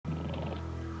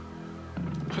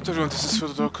Hello everyone, this is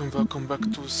Fedor and welcome back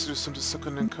to Series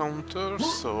 22nd Encounter.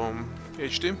 So,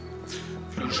 HD,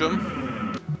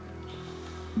 Fusion.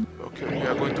 Okay, we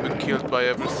are going to be killed by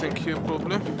everything here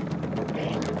probably.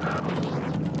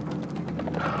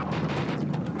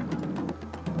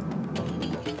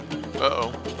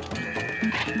 Uh-oh.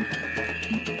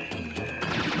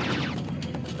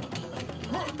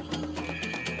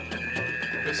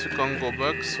 Guess we can't go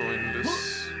back, so in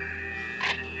this...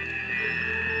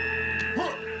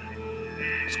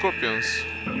 Scorpions.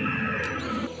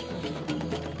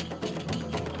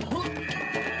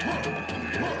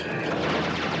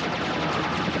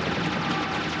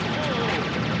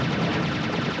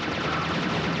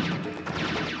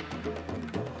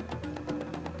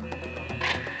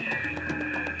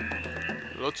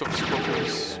 Lots of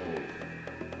scorpions.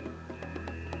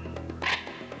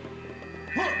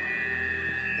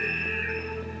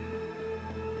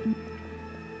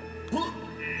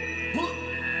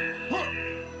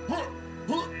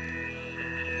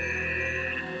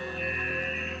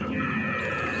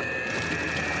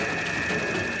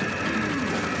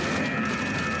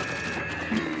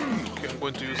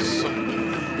 Going to use some...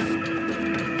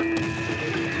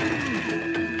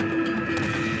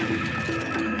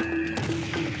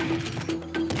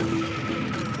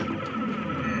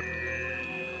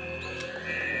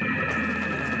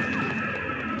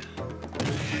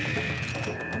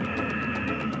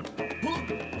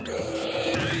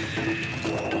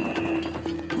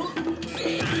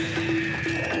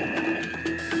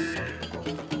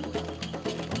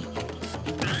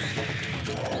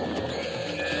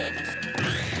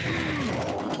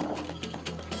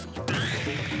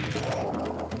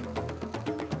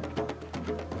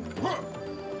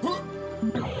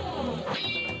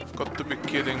 Got to be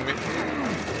kidding me.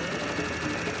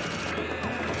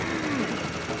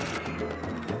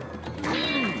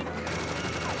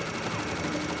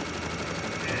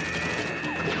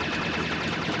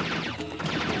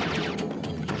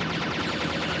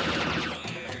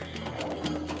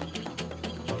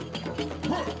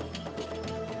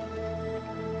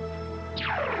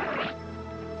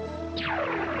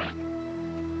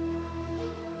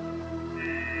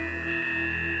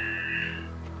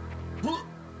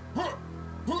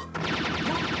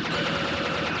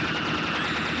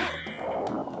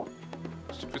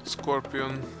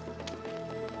 Scorpion.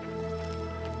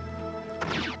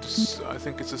 I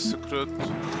think it's a secret.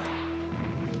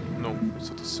 No, it's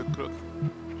not a secret.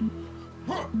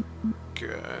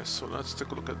 Okay, so let's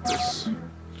take a look at this.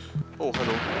 Oh,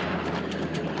 hello.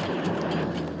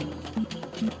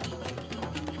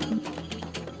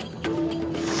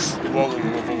 Whoa,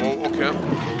 okay.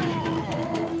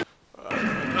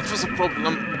 That was a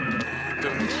problem. I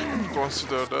didn't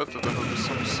consider that would be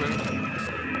something.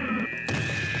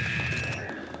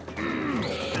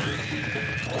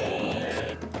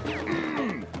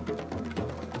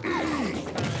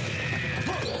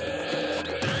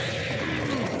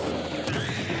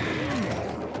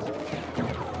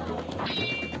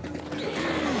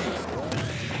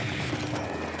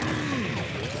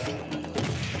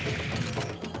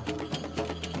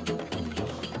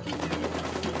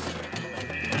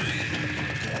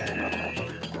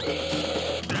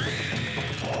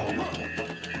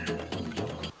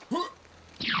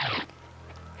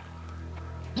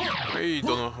 I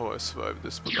don't know how I survived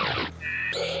this, but I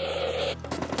did.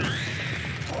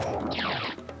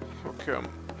 Okay,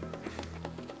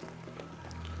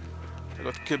 I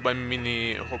got killed by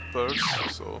mini hoppers,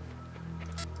 so...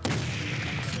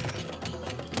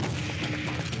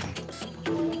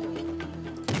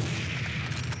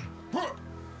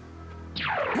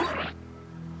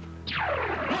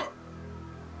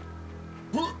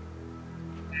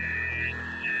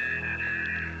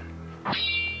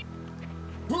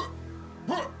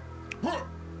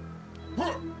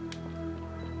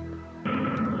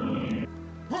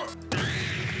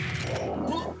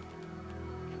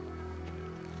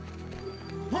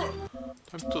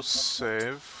 Time to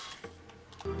save.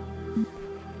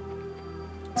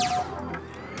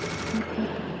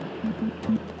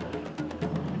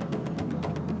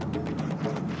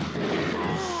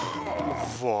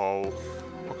 Wow.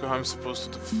 Okay, I'm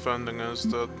supposed to defend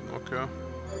against that. Okay.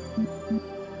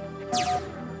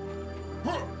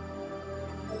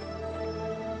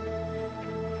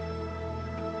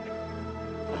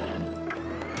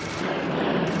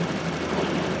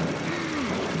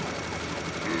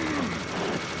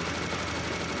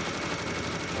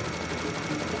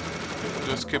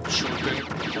 Just keep shooting.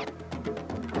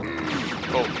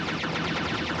 Oh.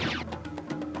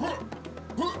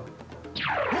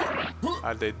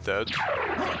 Are they dead?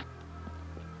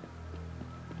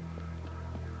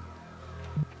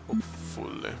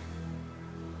 Hopefully.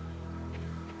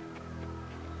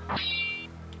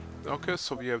 Okay,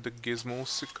 so we have the Gizmo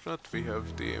secret, we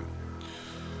have the...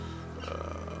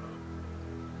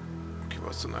 okay,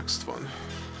 what's the next one?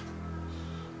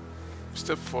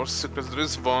 Step 4 secrets. There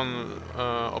is one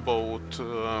about...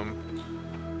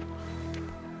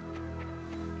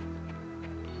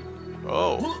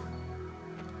 oh!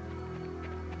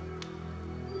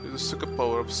 There's a secret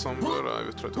power-up somewhere, I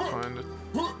will try to find it.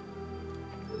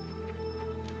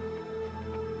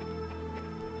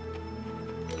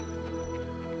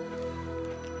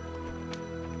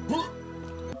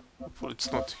 Well,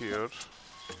 it's not here.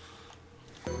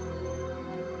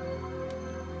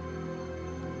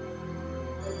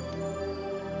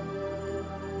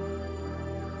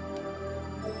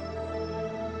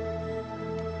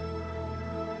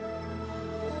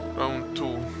 Round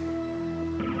 2.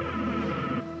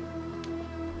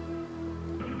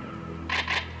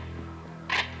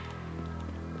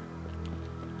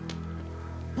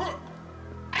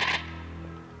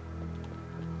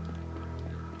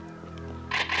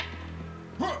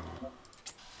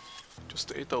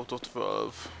 Just 8 out of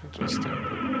 12.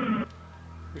 Interesting.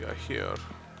 We are here.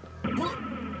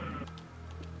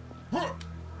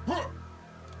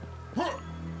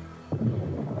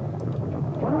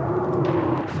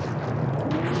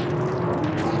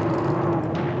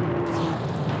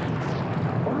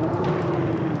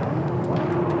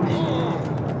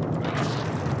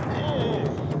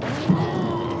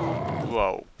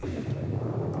 Wow.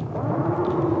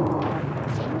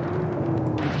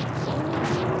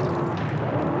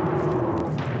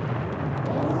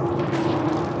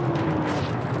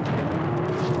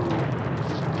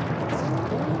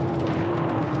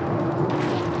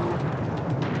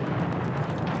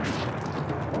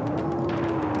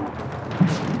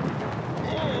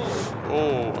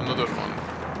 Oh, another one.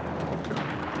 Okay.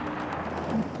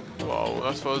 Wow,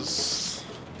 that was...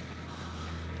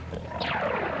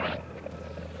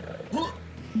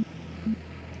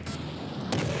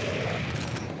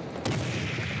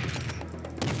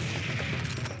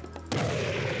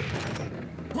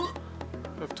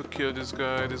 have to kill this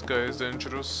guy is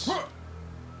dangerous.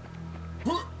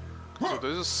 So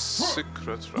there's a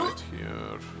secret right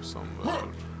here somewhere.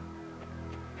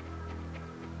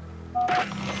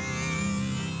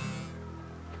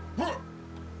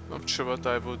 Not sure what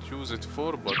I would use it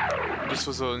for, but this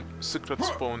was a secret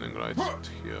spawning right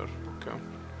here. Okay.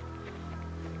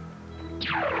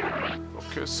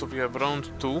 Okay, so we have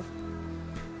round 2.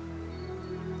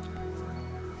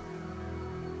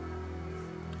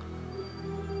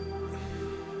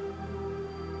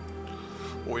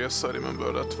 Oh yes, I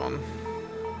remember that one.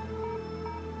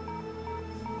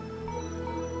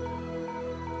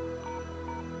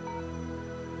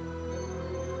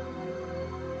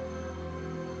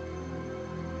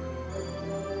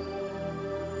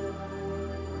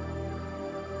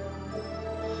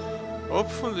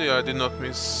 Hopefully I did not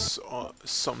miss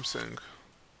something.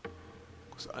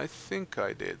 Because I think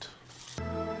I did.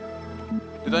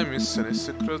 Did I miss any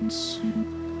secrets?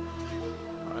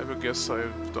 I would guess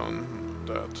I've done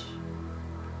that.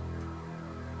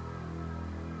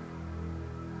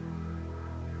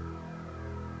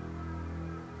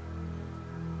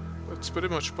 That's pretty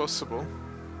much possible.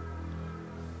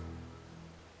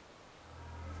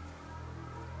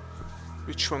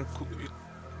 Which one could it...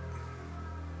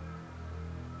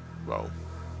 Wow.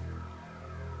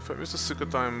 If I miss a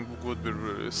secret, I would be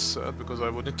really sad because I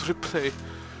would need to replay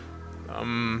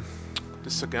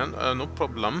this again. No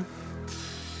problem.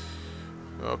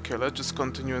 Okay, let's just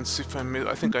continue and see if I miss.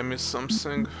 I think I missed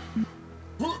something.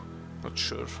 Not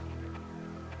sure.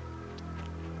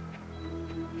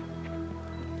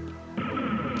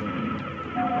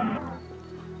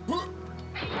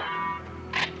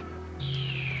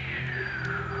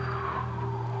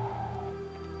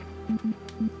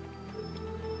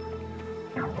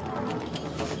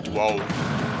 Wow.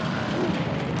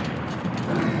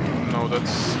 No,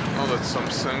 that's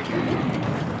something.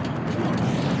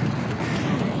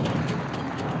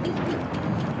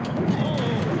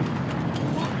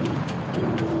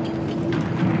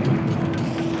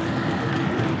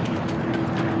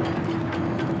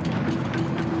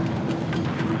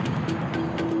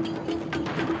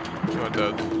 You're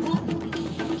dead.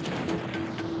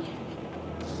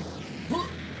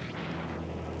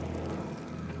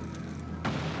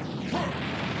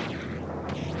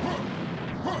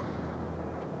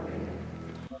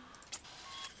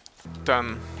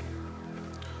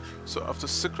 So after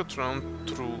secret round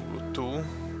through 2,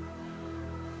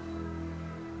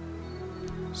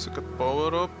 secret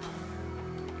power up.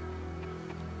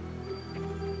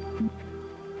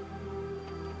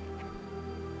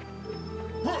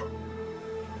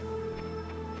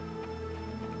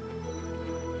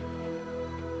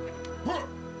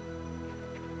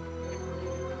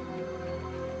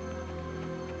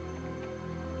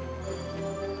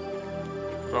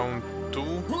 Round 2.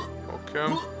 Okay.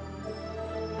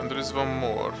 And there is one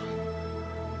more.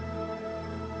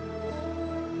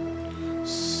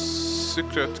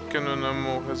 Secret cannon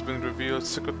ammo has been revealed.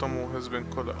 Secret ammo has been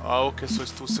called. Ah, okay, so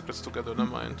it's two secrets together, never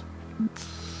mind.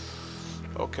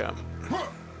 Okay.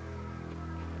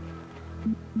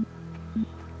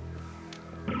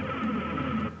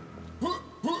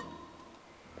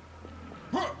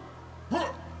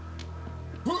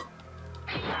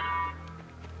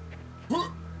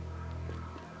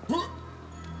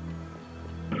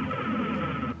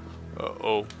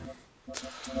 Uh-oh.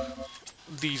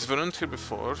 These weren't here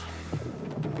before.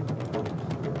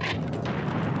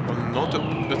 Well, not a,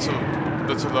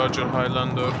 that's a larger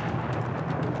Highlander.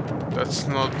 That's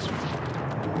not.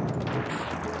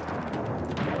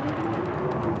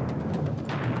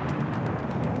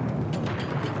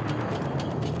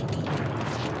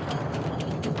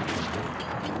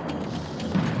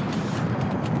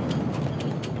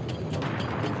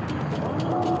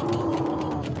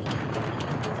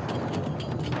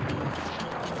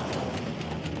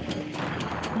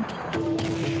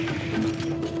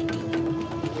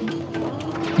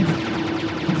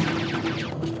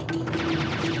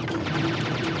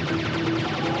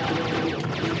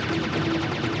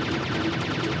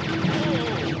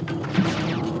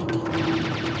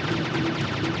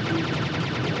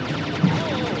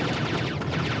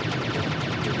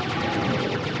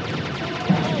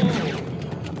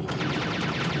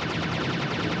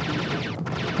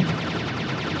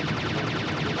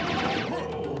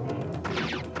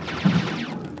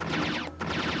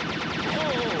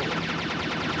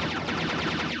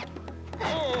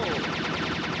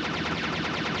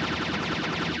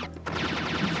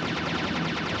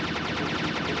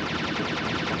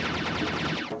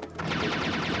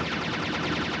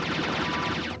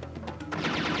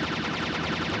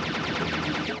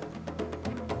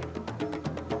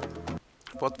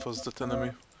 What was that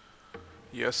enemy?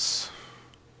 Yes.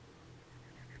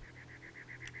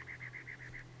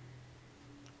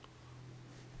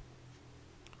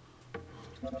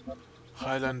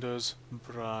 Highlander's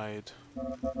Bride.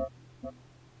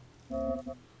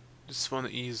 This one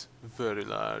is very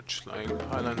large, like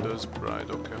Highlander's Bride,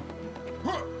 okay.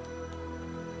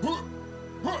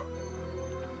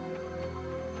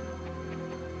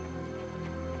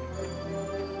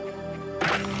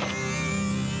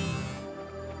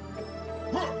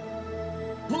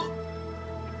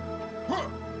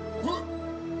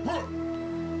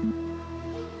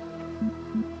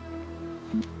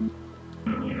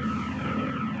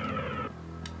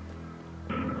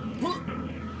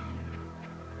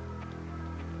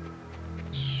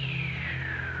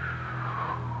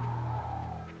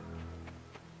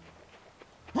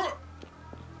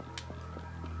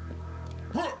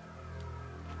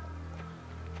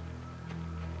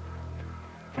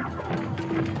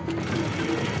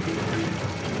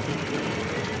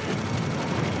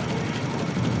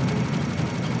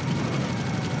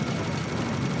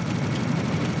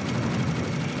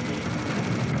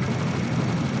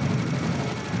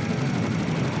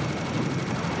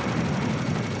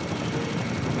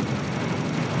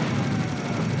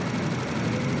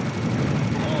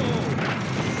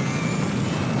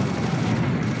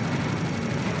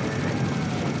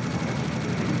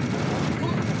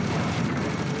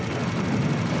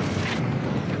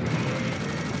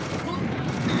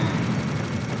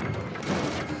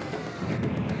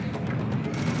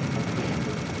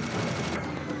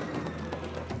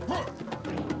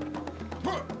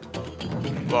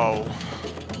 Wow.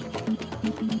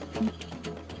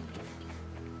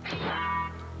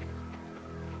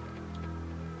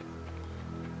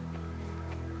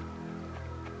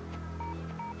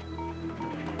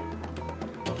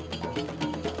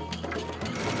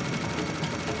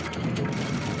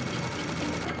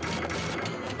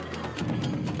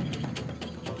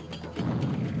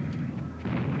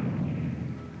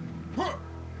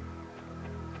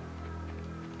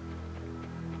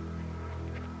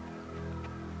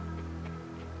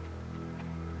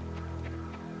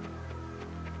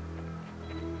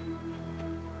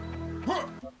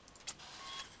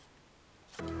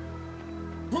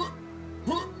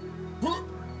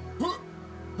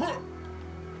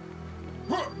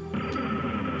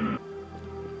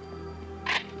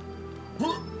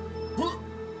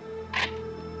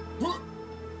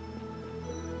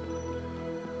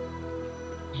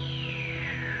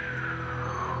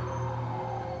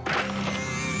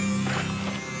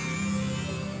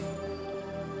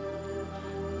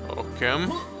 Okay.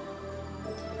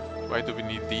 Why do we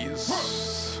need these?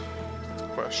 That's the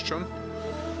question.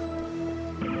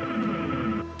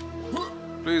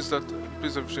 Please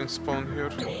everything spawn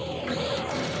here.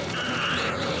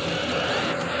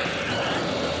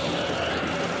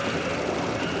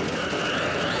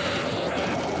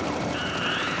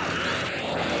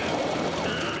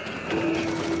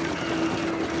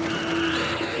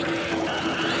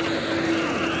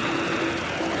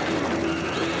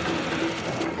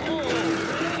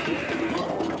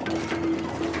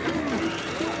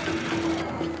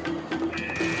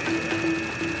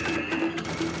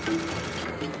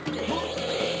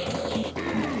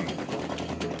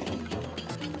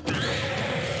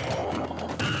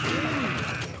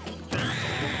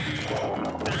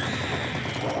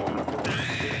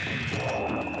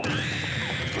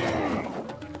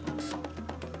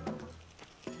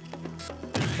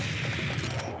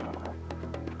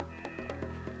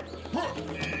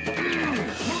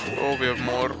 Oh, we have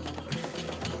more.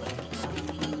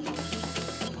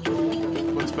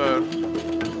 But where?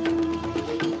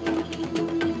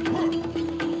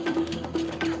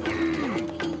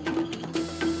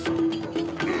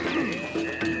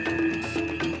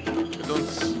 I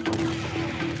don't...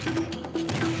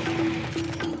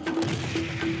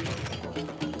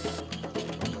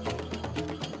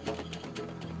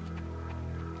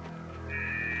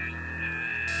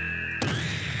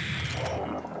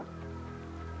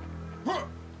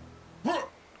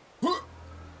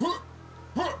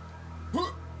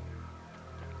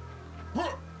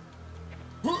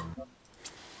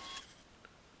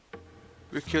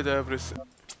 We killed everything.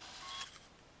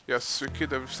 Yes, we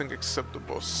killed everything except the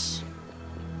boss.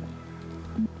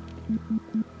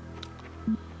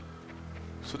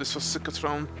 So this was second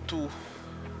round 2.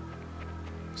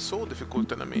 So difficult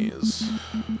enemies.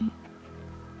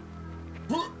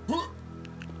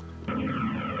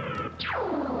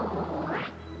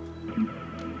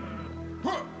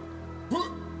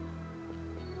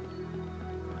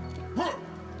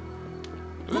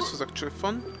 This was actually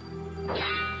fun.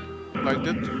 Liked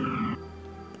it.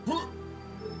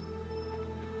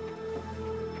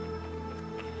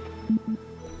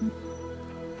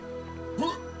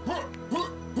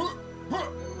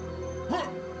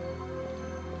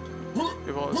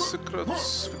 With all the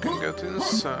secrets, we can get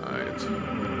inside.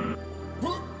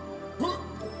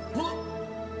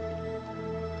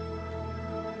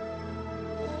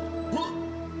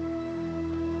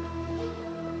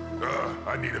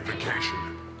 I need a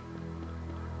vacation.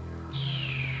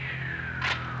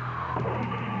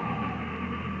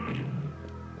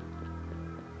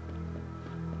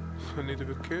 I need a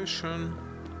vacation.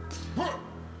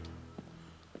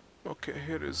 Okay,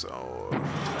 here is our...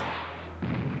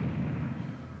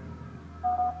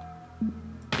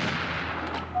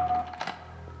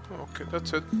 Okay,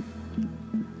 that's it.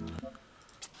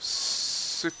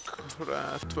 Secret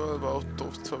 12 out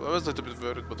of 12. I was a little bit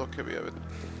worried, but okay, we have it.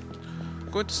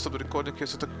 I'm going to stop the recording here,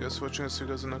 so thank you guys for watching and see you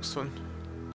guys in the next one.